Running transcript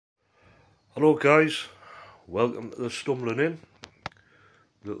Hello guys, welcome to the Stumbling In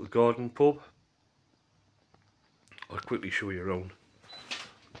little garden pub. I'll quickly show you around.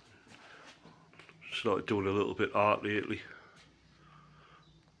 Started doing a little bit art lately.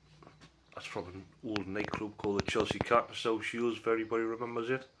 That's from an old nightclub called the Chelsea Cat in South Shields, if anybody remembers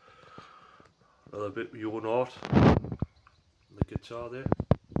it. Another bit of my own art. The guitar there.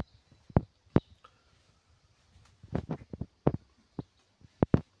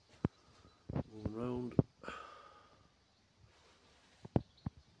 Going round.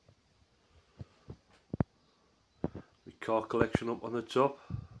 My car collection up on the top.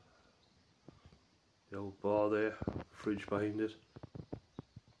 The old bar there, fridge behind it.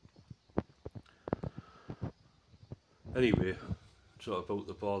 Anyway, it's not about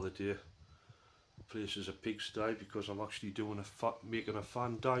the bar today. The place is a pigsty because I'm actually doing making a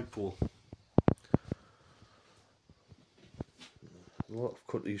fan dipole. Well, I've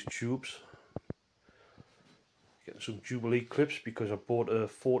cut these tubes. Getting some Jubilee clips because I bought a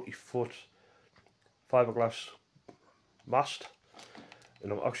 40-foot fiberglass mast,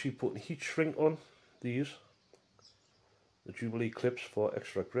 and I'm actually putting heat shrink on these, the Jubilee clips, for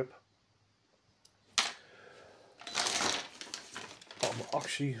extra grip. I'm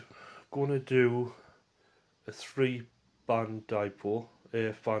actually going to do a 3-band dipole,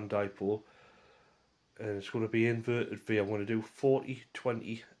 fan dipole, and it's going to be inverted V. I'm going to do 40,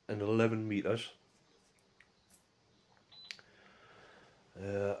 20 and 11 meters.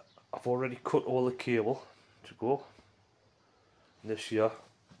 I've already cut all the cable to go. And this here,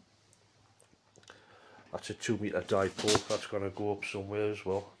 that's a 2-meter dipole, that's going to go up somewhere as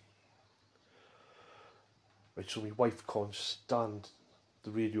well. Right, so my wife can't stand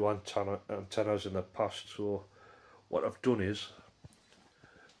the radio antennas in the past, so what I've done is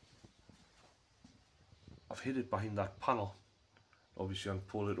I've hid it behind that panel. Obviously I can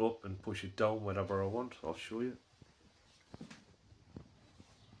pull it up and push it down whenever I want. I'll show you.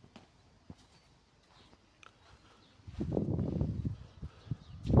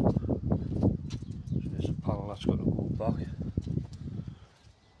 So there's a panel that's got to go back.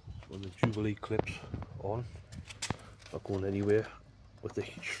 So the Jubilee clips on, not going anywhere with the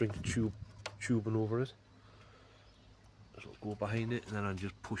heat shrink tubing over it. So I'll go behind it and then I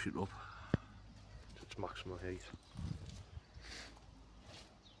just push it up to its maximum height.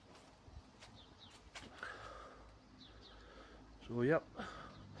 So yep,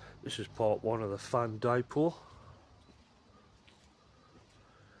 this is part 1 of the fan dipole.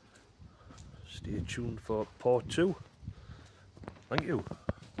 Stay tuned for part 2. Thank you.